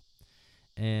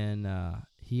 and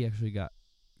he actually got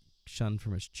shunned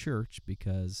from his church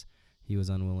because he was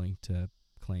unwilling to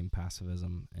claim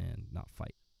pacifism and not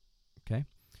fight. Okay,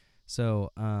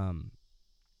 so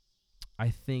I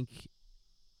think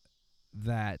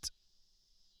that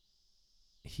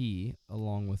he,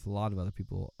 along with a lot of other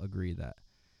people, agree that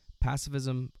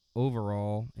pacifism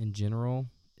overall, in general,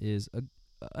 is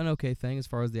an okay thing as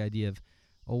far as the idea of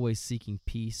always seeking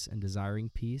peace and desiring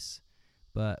peace.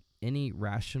 But any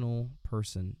rational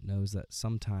person knows that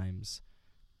sometimes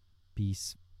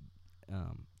peace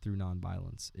through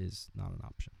nonviolence is not an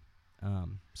option.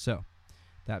 So,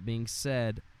 that being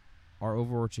said, our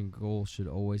overarching goal should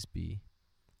always be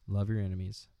love your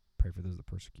enemies, pray for those that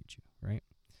persecute you, right?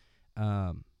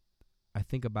 I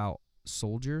think about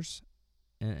soldiers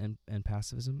and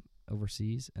pacifism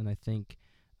overseas, and I think,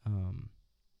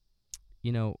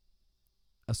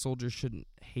 a soldier shouldn't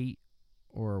hate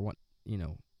or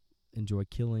enjoy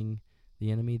killing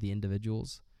the enemy, the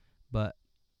individuals, but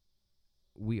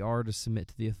we are to submit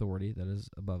to the authority that is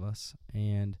above us,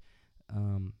 and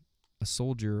a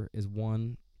soldier is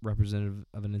one representative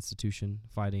of an institution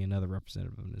fighting another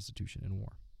representative of an institution in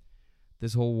war.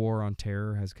 This whole war on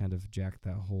terror has kind of jacked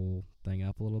that whole thing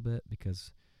up a little bit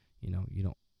because,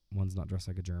 one's not dressed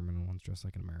like a German and one's dressed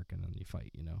like an American, and you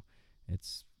fight.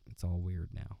 It's all weird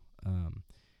now.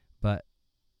 But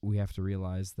we have to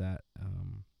realize that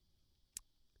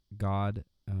God,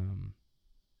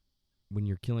 when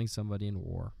you're killing somebody in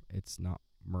war, it's not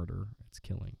murder, it's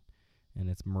killing. And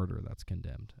it's murder that's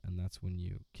condemned. And that's when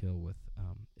you kill with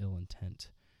ill intent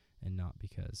and not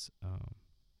because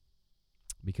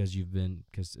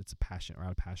it's a passion or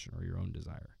out of passion or your own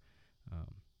desire.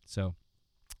 So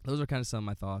those are kind of some of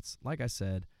my thoughts. Like I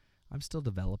said, I'm still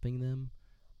developing them.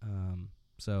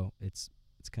 So it's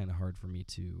kind of hard for me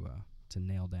to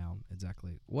nail down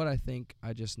exactly what I think.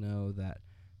 I just know that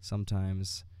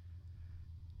sometimes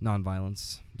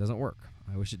nonviolence doesn't work.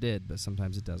 I wish it did, but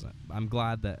sometimes it doesn't. I'm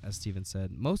glad that, as Stephen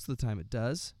said, most of the time it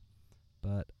does,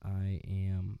 but I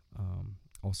am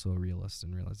also a realist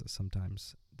and realize that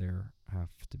sometimes there have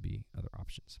to be other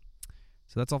options.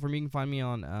 So that's all for me. You can find me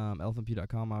on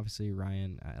elephantpew.com, obviously,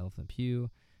 Ryan at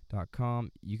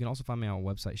elephantpew.com. You can also find me on our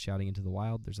website, Shouting Into the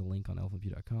Wild. There's a link on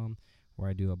elephantpew.com where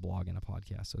I do a blog and a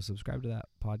podcast. So subscribe to that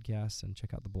podcast and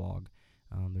check out the blog.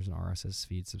 There's an RSS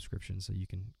feed subscription, so you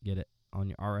can get it on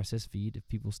your RSS feed, if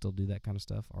people still do that kind of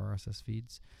stuff, RSS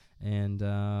feeds, and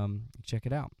check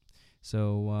it out.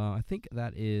 So I think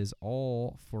that is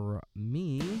all for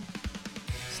me.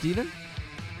 Steven?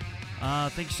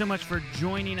 Thank you so much for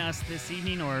joining us this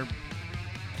evening or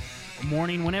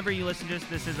morning. Whenever you listen to us,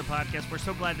 this is a podcast. We're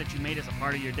so glad that you made us a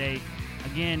part of your day.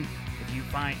 Again,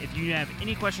 if you have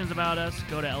any questions about us,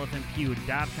 go to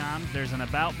elephantpew.com. There's an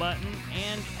About button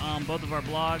and both of our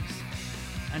blogs.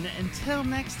 And until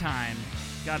next time,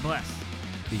 God bless.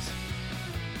 Peace.